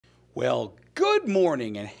Well, good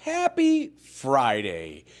morning and happy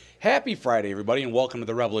Friday. Happy Friday, everybody, and welcome to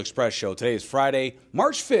the Rebel Express Show. Today is Friday,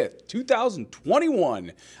 March 5th,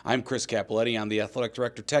 2021. I'm Chris Capoletti. I'm the Athletic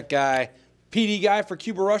Director, Tech Guy, PD Guy for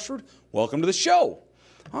Cuba Rushford. Welcome to the show.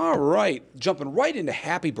 All right, jumping right into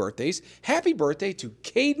happy birthdays. Happy birthday to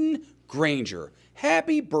Caden Granger.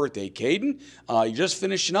 Happy birthday, Caden. You're just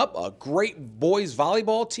finishing up a great boys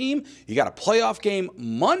volleyball team. You got a playoff game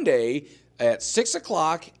Monday at 6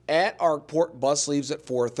 o'clock at Arkport. Bus leaves at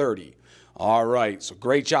 4:30. All right, so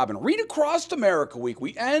great job. And Read Across America Week.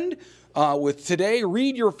 We end with today,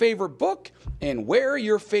 read your favorite book and wear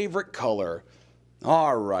your favorite color.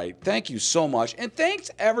 All right, thank you so much. And thanks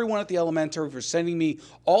everyone at the elementary for sending me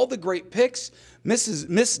all the great pics.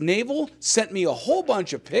 Miss Naval sent me a whole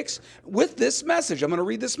bunch of pics with this message. I'm going to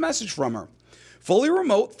read this message from her. Fully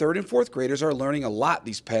remote 3rd and 4th graders are learning a lot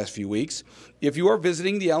these past few weeks. If you are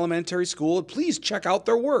visiting the elementary school, please check out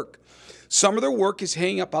their work. Some of their work is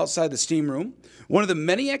hanging up outside the steam room. One of the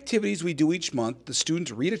many activities we do each month, the students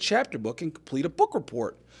read a chapter book and complete a book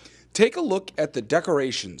report. Take a look at the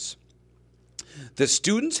decorations. The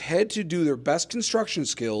students had to do their best construction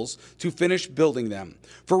skills to finish building them.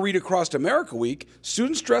 For Read Across America Week,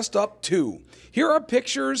 students dressed up too. Here are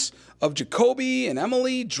pictures of Jacoby and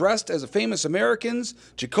Emily dressed as famous Americans.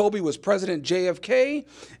 Jacoby was President JFK,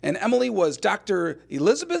 and Emily was Dr.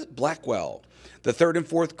 Elizabeth Blackwell. The 3rd and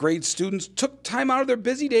 4th grade students took time out of their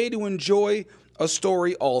busy day to enjoy a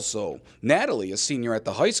story also. Natalie, a senior at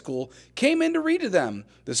the high school, came in to read to them.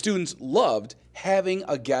 The students loved having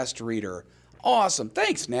a guest reader. Awesome.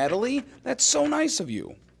 Thanks, Natalie. That's so nice of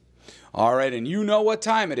you. All right, and you know what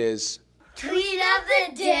time it is. Tweet of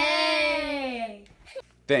the day.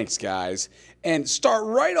 Thanks, guys. And start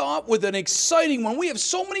right off with an exciting one. We have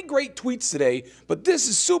so many great tweets today, but this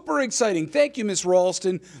is super exciting. Thank you, Miss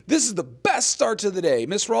Ralston. This is the best start to the day.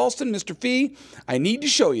 Miss Ralston, Mr. Fee, I need to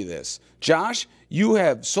show you this. Josh, you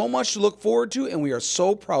have so much to look forward to, and we are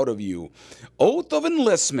so proud of you. Oath of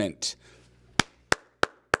enlistment.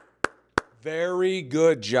 Very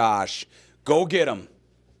good, Josh. Go get them.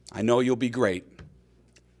 I know you'll be great.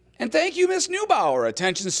 And thank you, Miss Neubauer.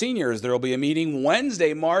 Attention seniors, there will be a meeting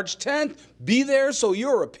Wednesday, March 10th. Be there so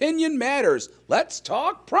your opinion matters. Let's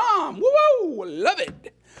talk prom. Woo! Love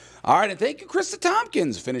it. All right, and thank you, Krista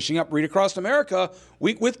Tompkins, finishing up Read Across America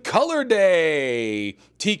Week with Color Day.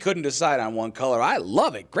 T couldn't decide on one color. I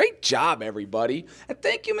love it. Great job, everybody. And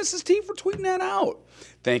thank you, Mrs. T, for tweeting that out.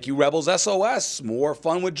 Thank you, Rebels SOS. More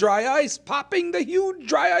fun with dry ice. Popping the huge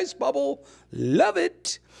dry ice bubble. Love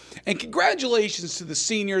it. And congratulations to the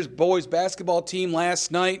seniors boys basketball team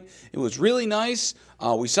last night. It was really nice.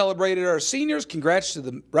 We celebrated our seniors. Congrats to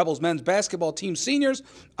the Rebels men's basketball team seniors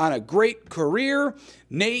on a great career.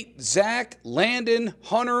 Nate, Zach, Landon,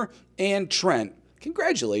 Hunter, and Trent.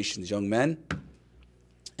 Congratulations, young men.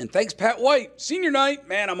 And thanks, Pat White. Senior night.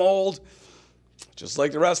 Man, I'm old. Just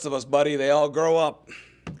like the rest of us, buddy. They all grow up.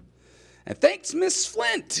 And thanks, Miss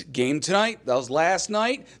Flint. Game tonight. That was last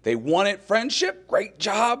night. They won at Friendship. Great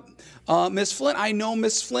job, Miss Flint. I know,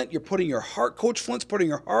 Miss Flint, you're putting your heart, Coach Flint's putting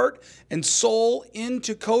your heart and soul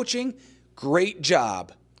into coaching. Great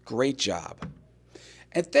job. Great job.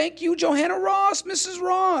 And thank you, Johanna Ross, Mrs.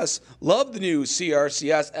 Ross. Love the new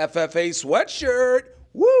CRCS FFA sweatshirt.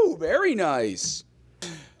 Woo, very nice.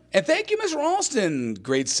 And thank you, Ms. Ralston.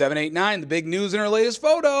 Grade 7, 8, 9, the big news in her latest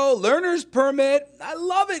photo. Learner's permit. I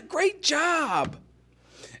love it. Great job.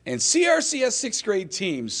 And CRCS 6th grade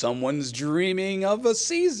team. Someone's dreaming of a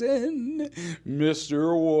season.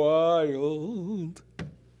 Mr. Wild.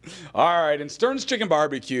 All right, and Stern's Chicken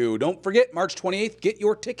Barbecue. Don't forget, March 28th, get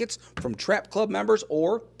your tickets from Trap Club members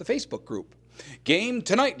or the Facebook group. Game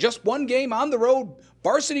tonight, just one game on the road.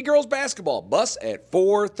 Varsity Girls Basketball. Bus at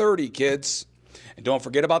 4:30, kids. And don't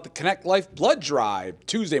forget about the Connect Life Blood Drive,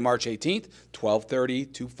 Tuesday, March 18th, 12:30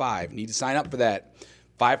 to 5. Need to sign up for that.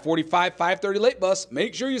 5:45, 5:30 late bus.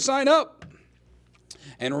 Make sure you sign up.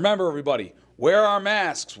 And remember, everybody, wear our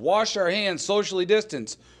masks, wash our hands, socially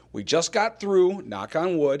distance. We just got through, knock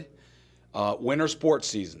on wood, winter sports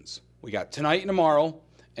seasons. We got tonight and tomorrow,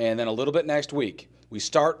 and then a little bit next week. We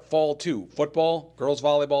start fall too. Football, girls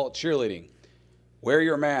volleyball, cheerleading. Wear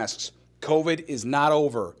your masks. COVID is not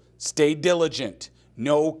over. Stay diligent.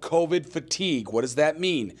 No COVID fatigue. What does that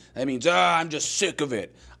mean? That means, I'm just sick of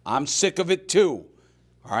it. I'm sick of it too.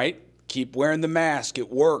 All right? Keep wearing the mask.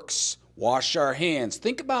 It works. Wash our hands.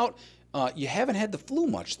 Think about, you haven't had the flu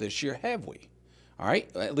much this year, have we? All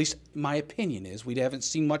right? At least my opinion is we haven't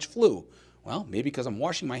seen much flu. Well, maybe because I'm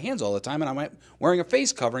washing my hands all the time and I'm wearing a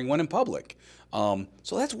face covering when in public. So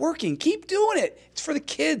that's working. Keep doing it. It's for the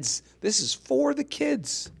kids. This is for the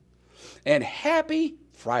kids. And happy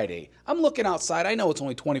Friday. I'm looking outside. I know it's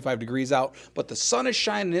only 25 degrees out, but the sun is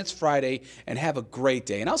shining. It's Friday, and have a great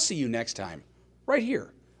day. And I'll see you next time right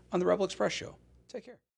here on the Rebel Express Show. Take care.